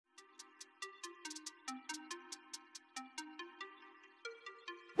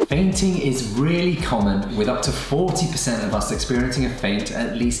Fainting is really common, with up to 40% of us experiencing a faint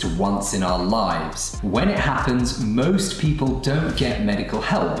at least once in our lives. When it happens, most people don't get medical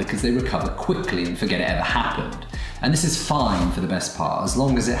help because they recover quickly and forget it ever happened. And this is fine for the best part, as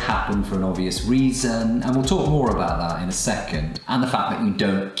long as it happened for an obvious reason, and we'll talk more about that in a second, and the fact that you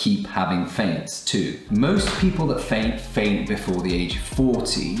don't keep having feints too. Most people that faint before the age of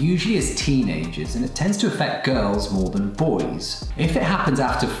 40, usually as teenagers, and it tends to affect girls more than boys. If it happens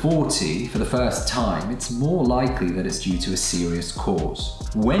after 40 for the first time, it's more likely that it's due to a serious cause.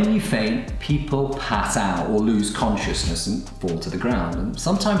 When you faint, people pass out or lose consciousness and fall to the ground, and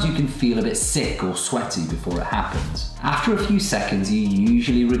sometimes you can feel a bit sick or sweaty before it happens. After a few seconds, you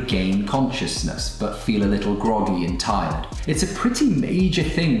usually regain consciousness, but feel a little groggy and tired. It's a pretty major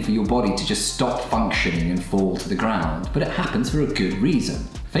thing for your body to just stop functioning and fall to the ground, but it happens for a good reason.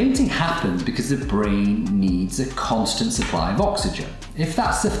 Fainting happens because the brain needs a constant supply of oxygen. If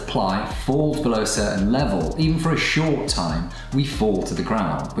that supply falls below a certain level, even for a short time, we fall to the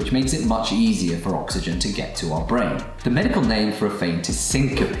ground, which makes it much easier for oxygen to get to our brain. The medical name for a faint is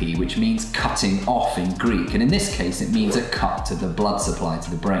syncope, which means cutting off in Greek, and in this case it means a cut to the blood supply to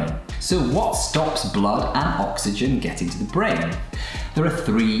the brain. So what stops blood and oxygen getting to the brain? There are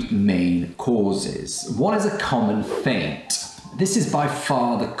three main causes. One is a common faint. This is by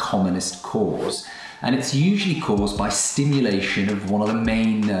far the commonest cause, and it's usually caused by stimulation of one of the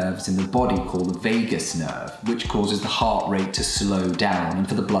main nerves in the body called the vagus nerve, which causes the heart rate to slow down and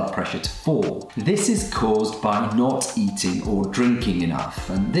for the blood pressure to fall. This is caused by not eating or drinking enough,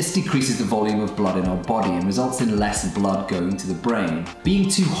 and this decreases the volume of blood in our body and results in less blood going to the brain. Being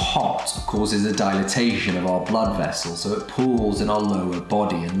too hot causes a dilatation of our blood vessels, so it pools in our lower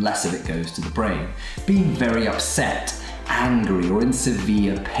body and less of it goes to the brain. Being very upset, angry, or in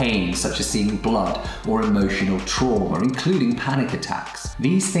severe pain, such as seeing blood, or emotional trauma, including panic attacks.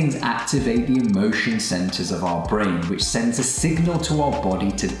 These things activate the emotion centers of our brain, which sends a signal to our body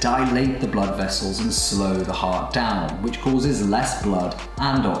to dilate the blood vessels and slow the heart down, which causes less blood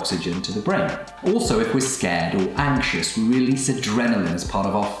and oxygen to the brain. Also, if we're scared or anxious, we release adrenaline as part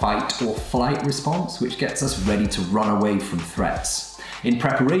of our fight or flight response, which gets us ready to run away from threats. In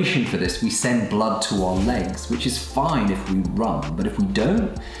preparation for this, we send blood to our legs, which is fine if we run, but if we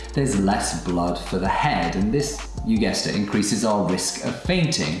don't, there's less blood for the head, and this, you guessed it, increases our risk of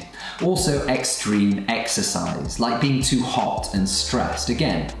fainting. Also, extreme exercise, like being too hot and stressed,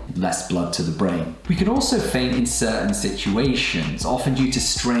 again, less blood to the brain. We can also faint in certain situations, often due to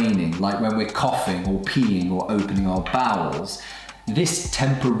straining, like when we're coughing or peeing or opening our bowels. This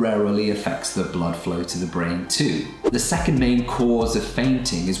temporarily affects the blood flow to the brain too. The second main cause of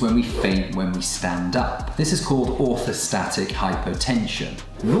fainting is when we faint when we stand up. This is called orthostatic hypotension.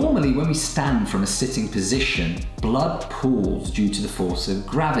 Normally, when we stand from a sitting position, blood pools due to the force of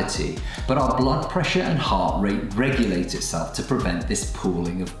gravity, but our blood pressure and heart rate regulate itself to prevent this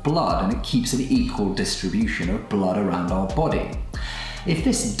pooling of blood, and it keeps an equal distribution of blood around our body. If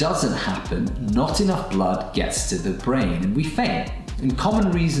this doesn't happen, not enough blood gets to the brain and we faint. And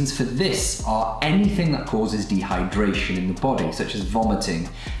common reasons for this are anything that causes dehydration in the body, such as vomiting,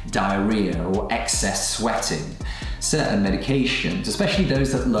 diarrhea, or excess sweating. Certain medications, especially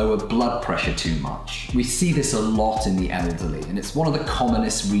those that lower blood pressure too much. We see this a lot in the elderly, and it's one of the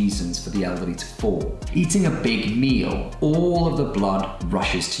commonest reasons for the elderly to fall. Eating a big meal, all of the blood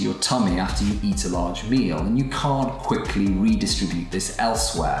rushes to your tummy after you eat a large meal, and you can't quickly redistribute this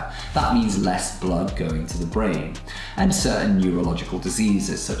elsewhere. That means less blood going to the brain. And certain neurological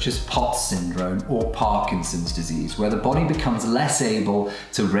diseases, such as POTS syndrome or Parkinson's disease, where the body becomes less able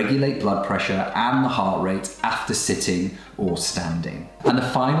to regulate blood pressure and the heart rate after sitting or standing. And the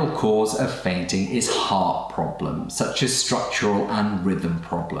final cause of fainting is heart problems, such as structural and rhythm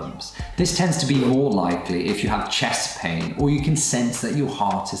problems. This tends to be more likely if you have chest pain, or you can sense that your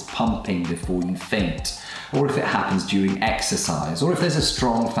heart is pumping before you faint, or if it happens during exercise, or if there's a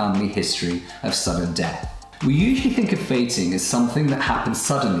strong family history of sudden death. We usually think of fainting as something that happens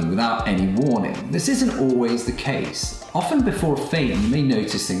suddenly without any warning. This isn't always the case. Often before a faint, you may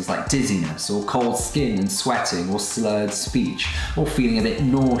notice things like dizziness, or cold skin and sweating, or slurred speech, or feeling a bit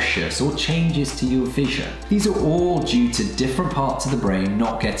nauseous, or changes to your vision. These are all due to different parts of the brain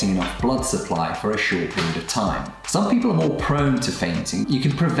not getting enough blood supply for a short period of time. Some people are more prone to fainting. You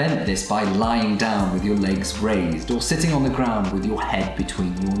can prevent this by lying down with your legs raised, or sitting on the ground with your head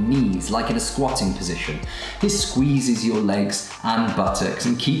between your knees, like in a squatting position. This squeezes your legs and buttocks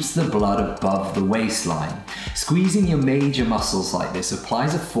and keeps the blood above the waistline. Squeezing your major muscles like this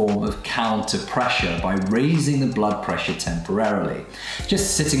applies a form of counter pressure by raising the blood pressure temporarily.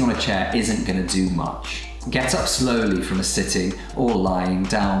 Just sitting on a chair isn't going to do much. Get up slowly from a sitting or lying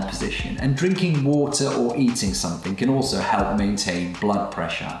down position, and drinking water or eating something can also help maintain blood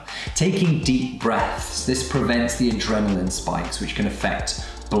pressure. Taking deep breaths, this prevents the adrenaline spikes which can affect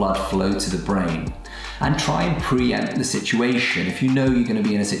blood flow to the brain. And try and preempt the situation if you know you're going to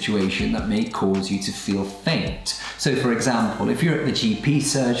be in a situation that may cause you to feel faint. So for example, if you're at the GP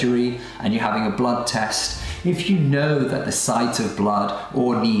surgery and you're having a blood test, if you know that the sight of blood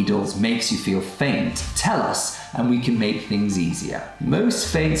or needles makes you feel faint, tell us and we can make things easier.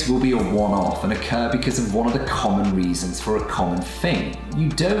 Most faints will be a one-off and occur because of one of the common reasons for a common faint. You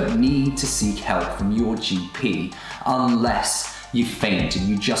don't need to seek help from your GP unless you faint and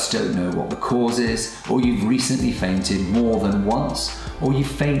you just don't know what the cause is, or you've recently fainted more than once, or you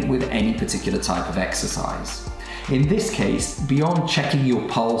faint with any particular type of exercise. In this case, beyond checking your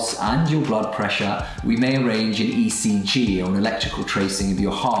pulse and your blood pressure, we may arrange an ECG or an electrical tracing of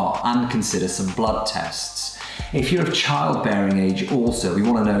your heart and consider some blood tests. If you're of childbearing age also, we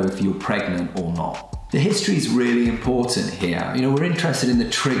want to know if you're pregnant or not. The history is really important here. We're interested in the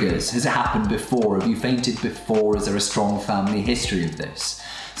triggers. Has it happened before? Have you fainted before? Is there a strong family history of this?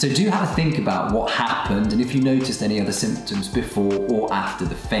 So do have a think about what happened and if you noticed any other symptoms before or after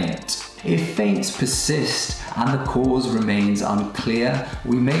the faint. If faints persist and the cause remains unclear,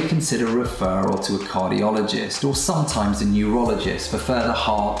 we may consider referral to a cardiologist or sometimes a neurologist for further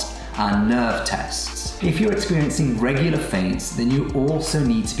heart and nerve tests. If you're experiencing regular faints, then you also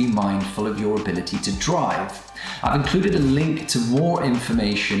need to be mindful of your ability to drive. I've included a link to more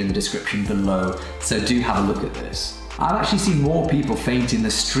information in the description below, so do have a look at this. I've actually seen more people faint in the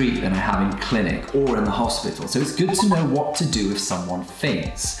street than I have in clinic or in the hospital, so it's good to know what to do if someone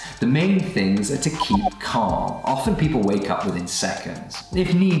faints. The main things are to keep calm. Often people wake up within seconds.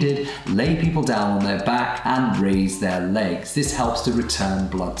 If needed, lay people down on their back and raise their legs. This helps to return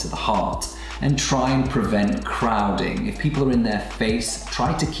blood to the heart. And try and prevent crowding. If people are in their face,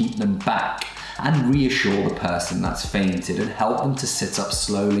 try to keep them back and reassure the person that's fainted and help them to sit up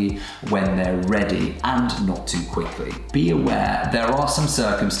slowly when they're ready and not too quickly. Be aware there are some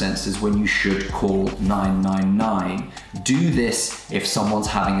circumstances when you should call 999. Do this if someone's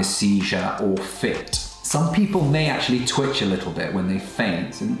having a seizure or fit. Some people may actually twitch a little bit when they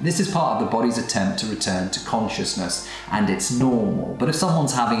faint, and this is part of the body's attempt to return to consciousness, and it's normal. But if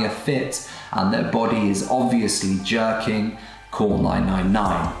someone's having a fit and their body is obviously jerking, call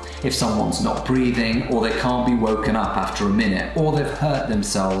 999. If someone's not breathing, or they can't be woken up after a minute, or they've hurt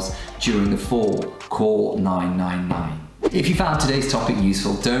themselves during the fall, call 999. If you found today's topic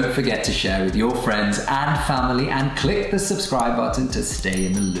useful, don't forget to share with your friends and family and click the subscribe button to stay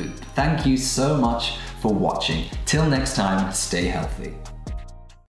in the loop. Thank you so much for watching. Till next time, stay healthy.